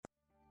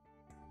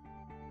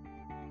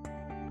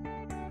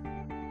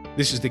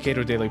This is the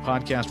Cato Daily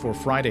Podcast for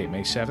Friday, May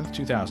 7th,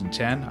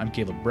 2010. I'm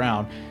Caleb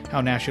Brown. How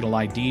national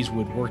IDs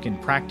would work in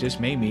practice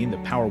may mean the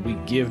power we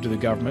give to the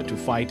government to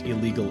fight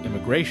illegal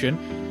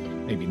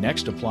immigration may be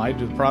next applied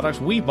to the products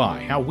we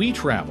buy, how we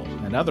travel,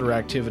 and other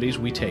activities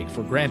we take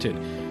for granted.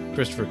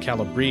 Christopher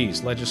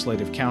Calabrese,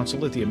 legislative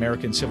counsel at the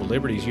American Civil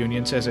Liberties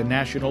Union, says a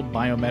national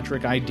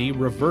biometric ID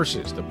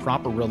reverses the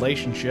proper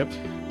relationship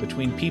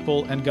between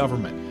people and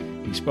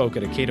government. He spoke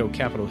at a Cato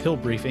Capitol Hill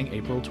briefing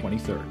April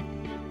 23rd.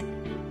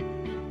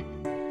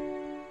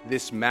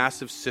 This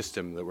massive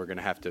system that we're going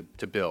to have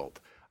to build.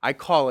 I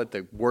call it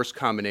the worst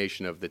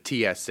combination of the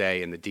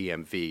TSA and the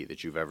DMV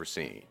that you've ever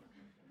seen.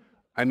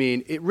 I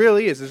mean, it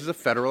really is. This is a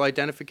federal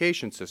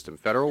identification system,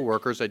 federal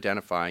workers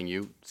identifying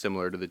you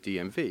similar to the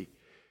DMV.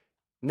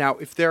 Now,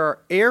 if there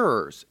are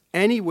errors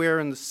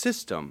anywhere in the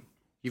system,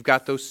 you've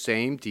got those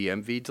same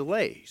DMV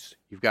delays.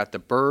 You've got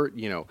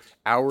the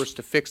hours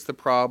to fix the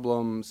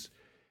problems,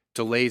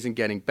 delays in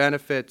getting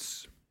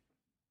benefits.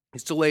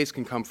 These delays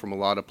can come from a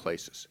lot of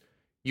places.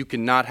 You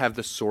cannot have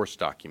the source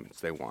documents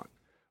they want.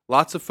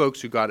 Lots of folks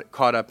who got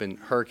caught up in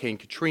Hurricane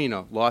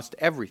Katrina lost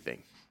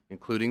everything,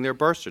 including their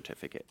birth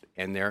certificate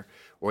and their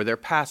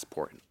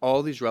passport, and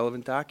all these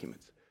relevant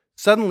documents.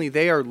 Suddenly,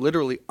 they are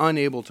literally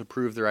unable to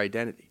prove their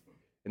identity.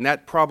 And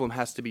that problem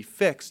has to be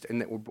fixed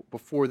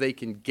before they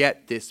can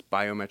get this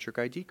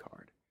biometric ID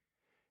card.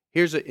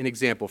 Here's an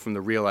example from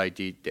the Real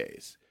ID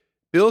days.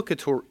 Bill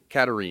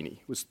Catarini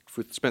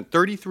spent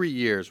 33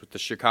 years with the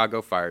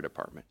Chicago Fire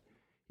Department.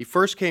 He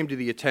first came to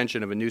the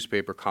attention of a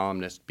newspaper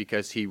columnist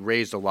because he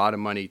raised a lot of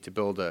money to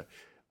build a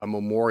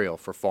memorial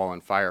for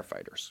fallen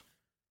firefighters.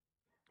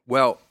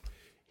 Well,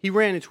 he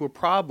ran into a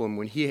problem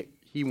when he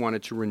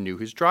wanted to renew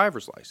his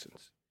driver's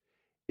license.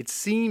 It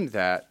seemed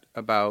that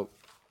about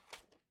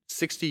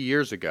 60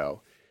 years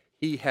ago,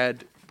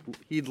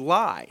 he'd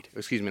lied.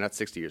 Excuse me, not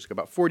 60 years ago,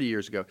 about 40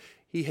 years ago,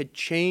 he had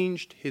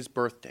changed his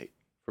birth date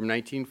from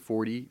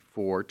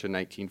 1944 to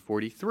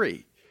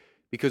 1943.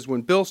 Because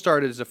when Bill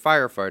started as a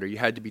firefighter, you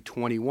had to be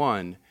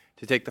 21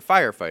 to take the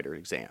firefighter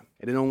exam.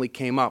 And it only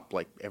came up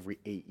like every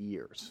 8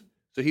 years.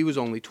 So he was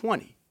only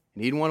 20.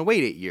 And he didn't want to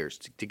wait 8 years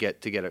to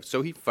get it.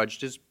 So he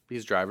fudged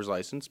his driver's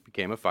license,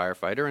 became a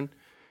firefighter,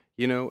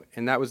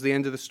 and that was the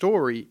end of the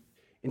story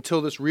until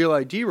this Real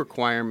ID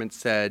requirement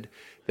said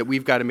that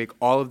we've got to make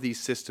all of these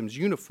systems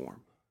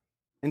uniform.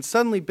 And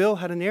suddenly Bill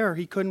had an error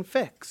he couldn't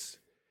fix.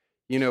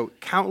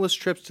 Countless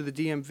trips to the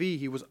DMV,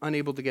 he was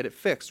unable to get it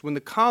fixed. When the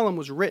column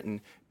was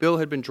written, Bill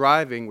had been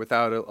driving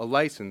without a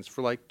license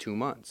for like 2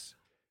 months.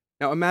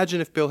 Now imagine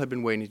if Bill had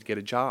been waiting to get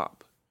a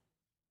job.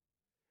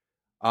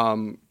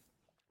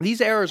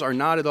 These errors are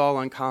not at all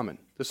uncommon.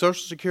 The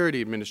Social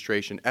Security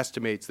Administration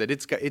estimates that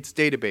its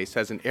database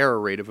has an error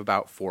rate of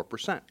about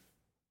 4%.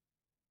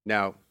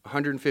 Now,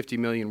 150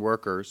 million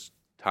workers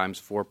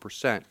times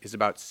 4% is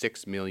about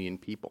 6 million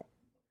people.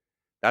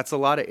 That's a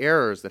lot of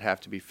errors that have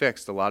to be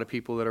fixed, a lot of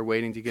people that are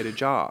waiting to get a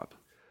job.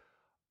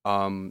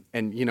 And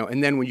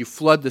then when you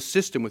flood the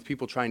system with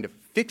people trying to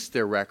fix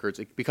their records,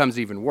 it becomes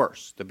even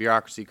worse. The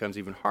bureaucracy becomes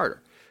even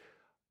harder.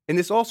 And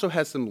this also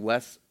has some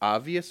less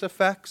obvious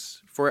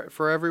effects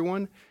for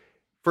everyone.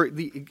 For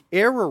the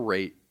error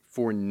rate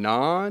for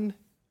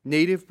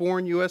non-native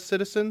born U.S.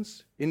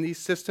 citizens in these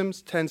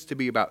systems tends to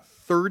be about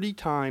 30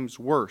 times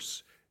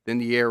worse than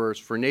the errors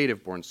for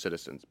native born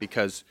citizens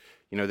because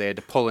they had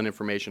to pull in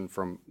information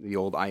from the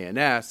old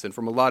INS and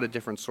from a lot of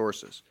different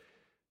sources.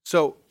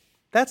 So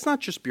that's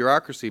not just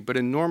bureaucracy, but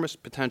enormous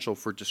potential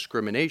for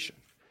discrimination.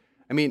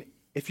 I mean,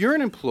 if you're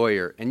an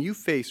employer and you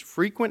face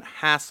frequent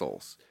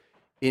hassles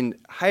in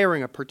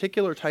hiring a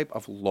particular type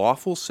of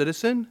lawful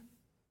citizen,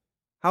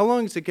 how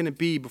long is it going to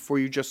be before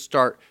you just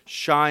start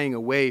shying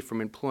away from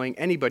employing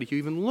anybody who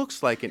even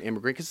looks like an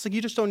immigrant? Because it's like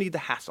you just don't need the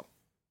hassle.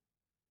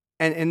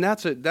 And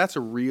that's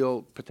a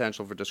real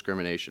potential for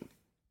discrimination.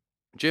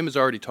 Jim has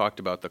already talked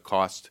about the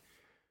cost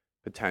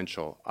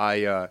potential.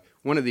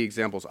 One of the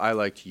examples I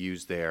like to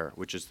use there,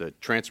 which is the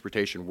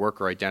Transportation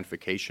Worker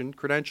Identification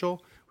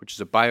Credential, which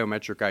is a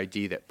biometric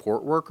ID that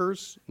port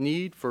workers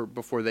need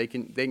before they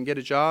can get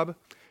a job.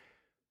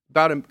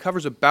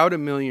 Covers about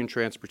 1 million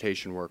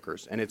transportation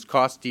workers, and it's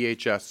cost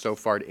DHS so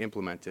far to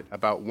implement it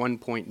about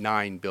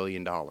 $1.9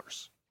 billion.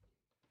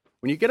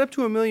 When you get up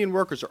to 1 million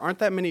workers, there aren't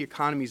that many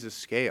economies of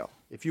scale.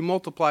 If you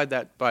multiplied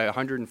that by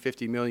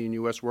 150 million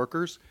U.S.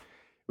 workers,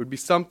 it would be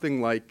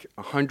something like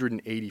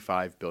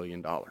 $185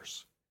 billion.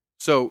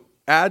 So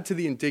add to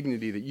the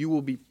indignity that you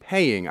will be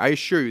paying. I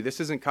assure you, this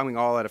isn't coming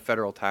all out of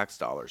federal tax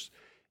dollars.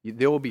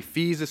 There will be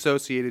fees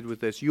associated with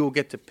this. You will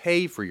get to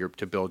pay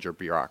to build your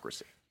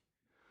bureaucracy.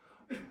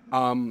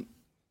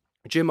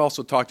 Jim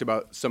also talked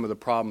about some of the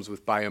problems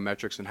with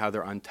biometrics and how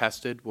they're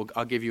untested.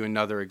 I'll give you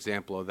another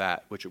example of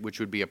that, which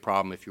would be a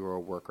problem if you were a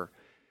worker.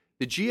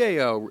 The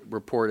GAO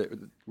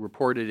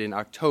reported in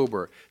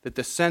October that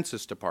the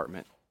Census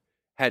Department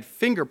had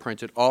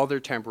fingerprinted all their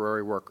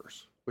temporary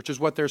workers, which is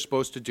what they're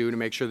supposed to do to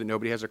make sure that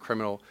nobody has a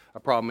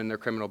problem in their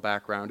criminal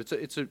background.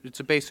 It's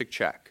a basic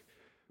check.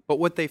 But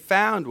what they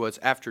found was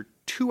after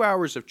 2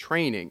 hours of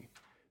training,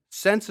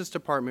 Census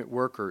Department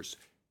workers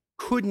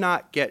could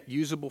not get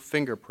usable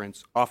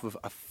fingerprints off of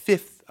a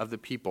fifth of the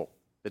people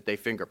that they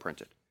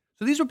fingerprinted.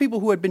 So these were people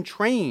who had been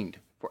trained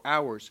for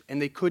hours,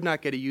 and they could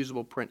not get a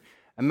usable print.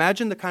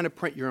 Imagine the kind of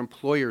print your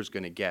employer is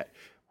going to get,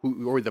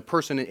 or the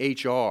person in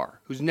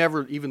HR who's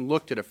never even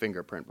looked at a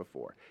fingerprint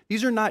before.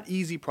 These are not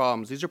easy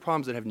problems. These are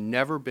problems that have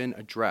never been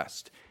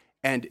addressed.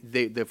 And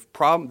the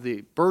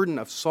burden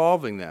of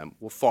solving them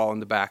will fall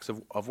on the backs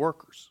of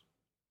workers.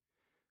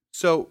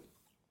 So,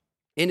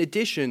 in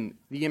addition,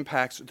 the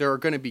impacts, there are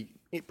going to be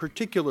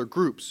particular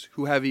groups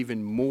who have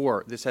even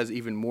more, this has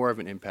even more of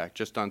an impact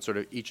just on sort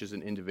of each as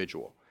an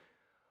individual.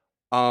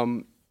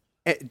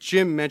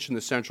 Jim mentioned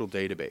the central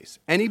database.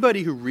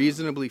 Anybody who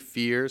reasonably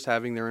fears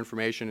having their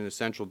information in a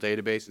central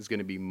database is going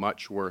to be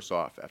much worse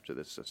off after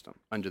this system,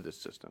 under this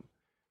system.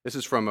 This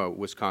is from a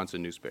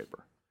Wisconsin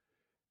newspaper.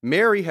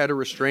 Mary had a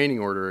restraining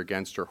order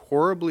against her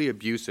horribly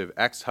abusive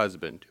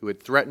ex-husband who had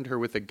threatened her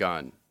with a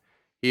gun.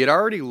 He had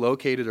already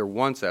located her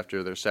once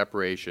after their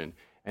separation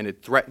and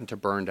had threatened to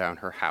burn down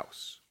her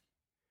house.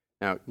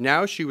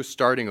 Now she was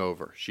starting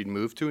over. She'd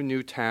moved to a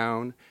new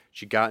town,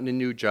 she'd gotten a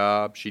new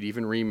job, she'd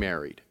even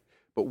remarried.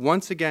 But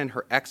once again,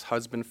 her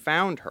ex-husband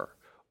found her,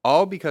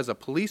 all because a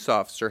police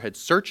officer had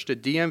searched a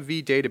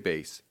DMV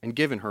database and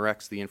given her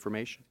ex the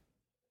information.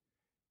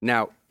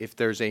 Now, if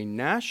there's a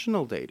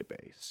national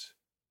database,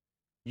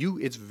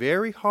 it's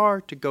very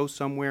hard to go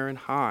somewhere and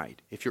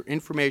hide if your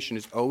information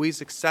is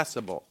always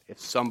accessible if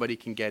somebody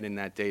can get in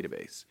that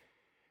database.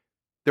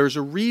 There's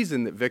a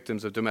reason that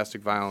victims of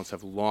domestic violence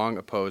have long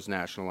opposed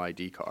national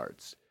ID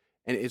cards,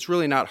 and it's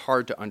really not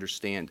hard to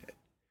understand it.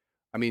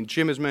 I mean,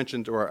 Jim has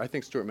mentioned, or I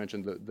think Stuart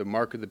mentioned, the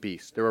mark of the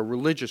beast. There are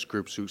religious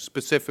groups who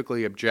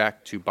specifically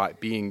object to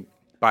being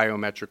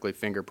biometrically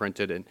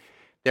fingerprinted, and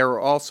there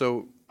are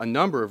also a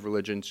number of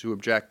religions who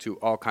object to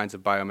all kinds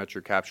of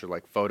biometric capture,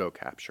 like photo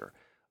capture.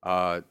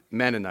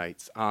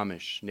 Mennonites,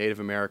 Amish, Native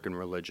American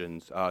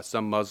religions,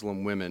 some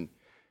Muslim women,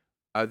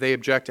 they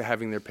object to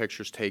having their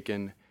pictures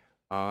taken.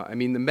 The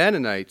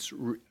Mennonites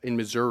in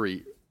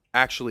Missouri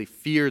actually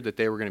feared that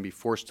they were going to be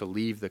forced to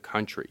leave the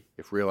country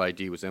if Real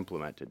ID was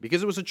implemented,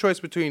 because it was a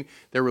choice between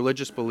their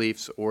religious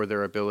beliefs or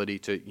their ability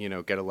to,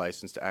 get a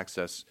license to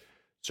access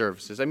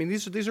services. I mean,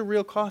 these are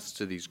real costs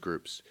to these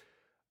groups.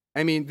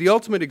 I mean, the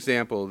ultimate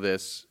example of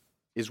this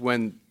is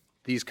when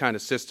these kind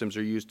of systems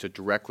are used to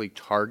directly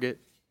target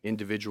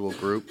individual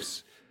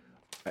groups.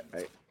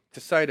 To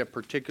cite a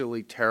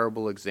particularly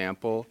terrible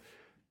example,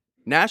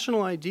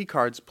 national ID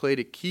cards played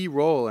a key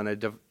role in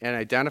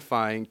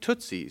identifying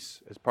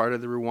Tutsis as part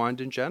of the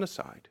Rwandan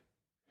genocide.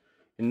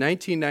 In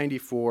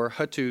 1994,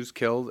 Hutus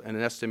killed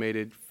an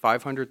estimated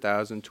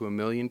 500,000 to 1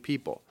 million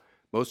people,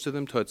 most of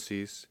them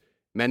Tutsis,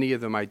 many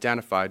of them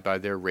identified by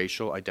their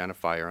racial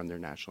identifier on their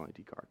national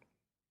ID card.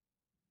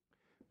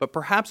 But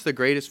perhaps the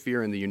greatest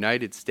fear in the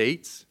United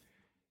States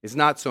is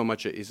not so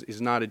much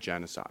is not a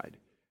genocide.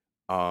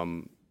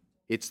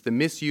 It's the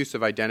misuse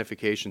of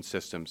identification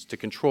systems to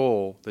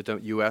control the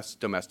U.S.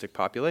 domestic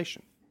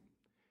population.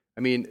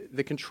 I mean,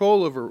 the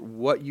control over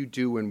what you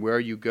do and where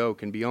you go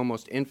can be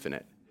almost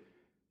infinite.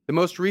 The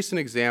most recent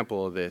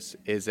example of this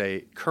is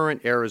a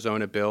current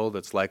Arizona bill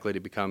that's likely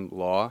to become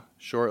law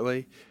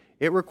shortly.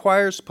 It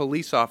requires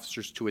police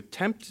officers to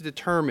attempt to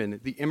determine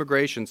the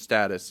immigration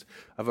status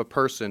of a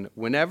person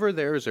whenever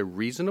there is a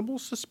reasonable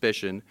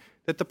suspicion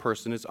that the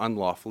person is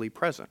unlawfully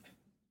present.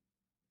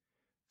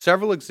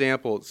 Some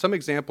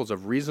examples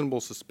of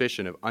reasonable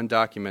suspicion of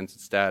undocumented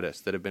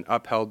status that have been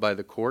upheld by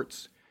the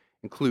courts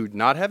include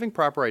not having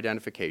proper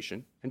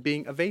identification and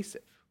being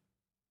evasive.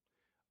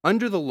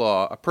 Under the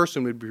law, a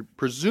person would be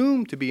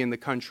presumed to be in the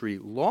country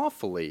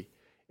lawfully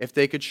if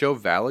they could show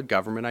valid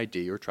government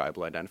ID or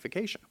tribal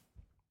identification.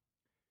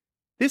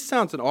 This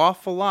sounds an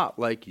awful lot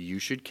like you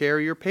should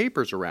carry your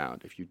papers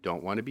around if you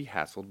don't want to be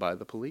hassled by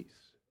the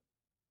police.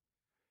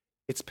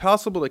 It's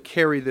possible to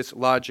carry this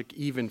logic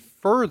even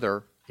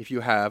further if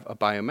you have a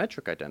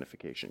biometric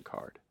identification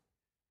card.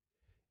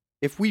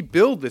 If we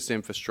build this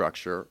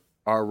infrastructure,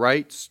 our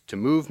rights to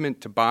movement,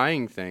 to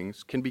buying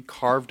things, can be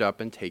carved up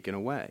and taken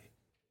away.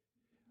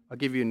 I'll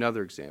give you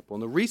another example.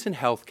 In the recent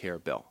health care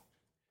bill,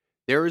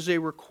 there is a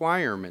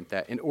requirement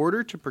that in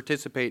order to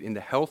participate in the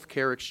health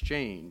care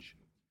exchange,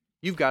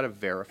 you've got to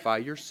verify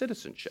your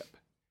citizenship.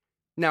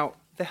 Now,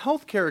 the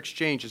health care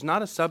exchange is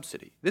not a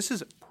subsidy. This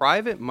is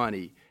private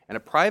money and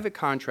a private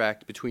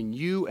contract between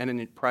you and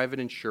a private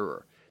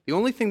insurer. The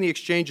only thing the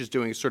exchange is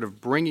doing is sort of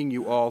bringing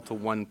you all to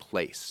one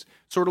place,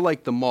 sort of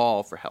like the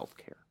mall for health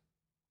care.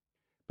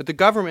 But the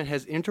government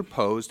has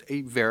interposed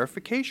a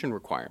verification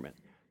requirement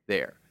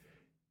there.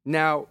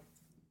 Now,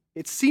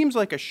 it seems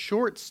like a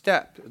short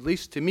step, at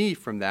least to me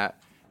from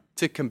that,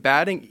 to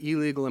combating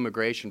illegal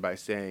immigration by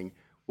saying,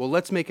 well,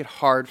 let's make it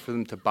hard for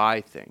them to buy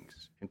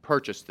things and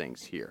purchase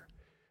things here.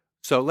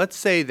 So let's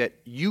say that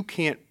you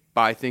can't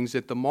buy things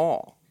at the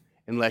mall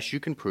unless you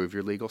can prove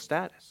your legal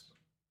status.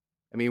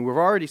 I mean,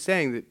 we're already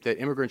saying that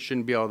immigrants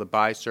shouldn't be able to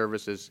buy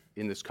services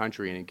in this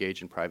country and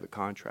engage in private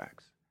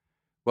contracts.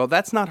 Well,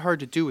 that's not hard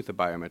to do with the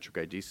biometric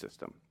ID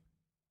system.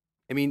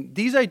 I mean,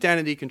 these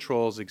identity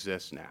controls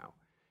exist now.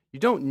 You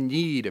don't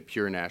need a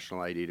pure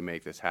national ID to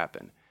make this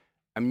happen.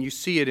 I mean, you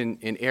see it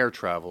in air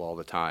travel all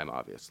the time,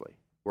 obviously.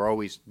 We're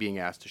always being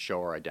asked to show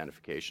our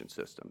identification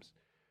systems.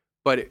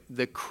 But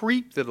the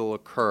creep that'll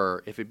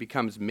occur if it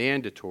becomes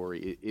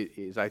mandatory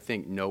is, I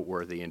think,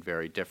 noteworthy and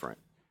very different.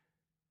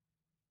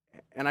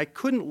 And I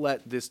couldn't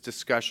let this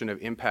discussion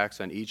of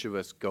impacts on each of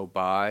us go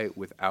by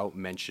without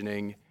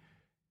mentioning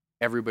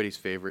everybody's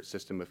favorite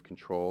system of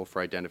control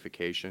for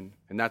identification,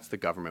 and that's the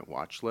government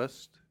watch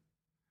list.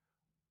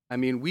 I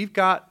mean, we've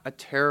got a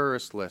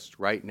terrorist list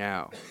right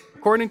now.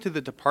 According to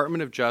the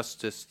Department of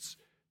Justice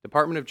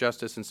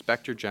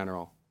Inspector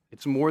General,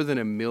 it's more than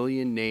 1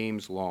 million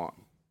names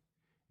long.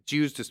 It's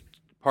used as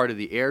part of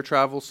the air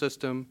travel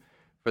system,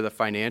 for the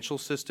financial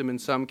system in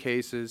some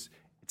cases.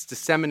 It's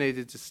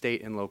disseminated to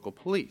state and local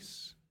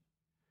police.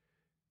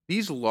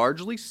 These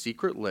largely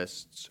secret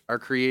lists are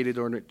created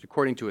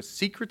according to a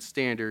secret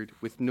standard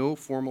with no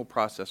formal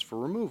process for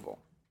removal.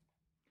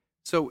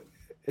 So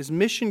as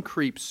mission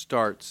creep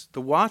starts,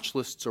 the watch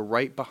lists are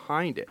right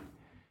behind it,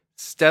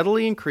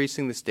 steadily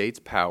increasing the state's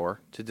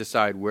power to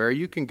decide where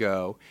you can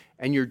go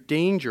and your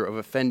danger of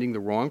offending the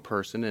wrong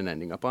person and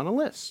ending up on a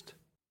list.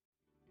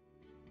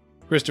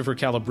 Christopher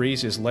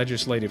Calabrese is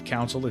legislative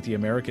counsel at the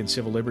American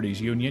Civil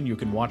Liberties Union. You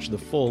can watch the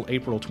full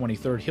April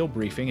 23rd Hill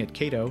briefing at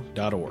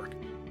cato.org.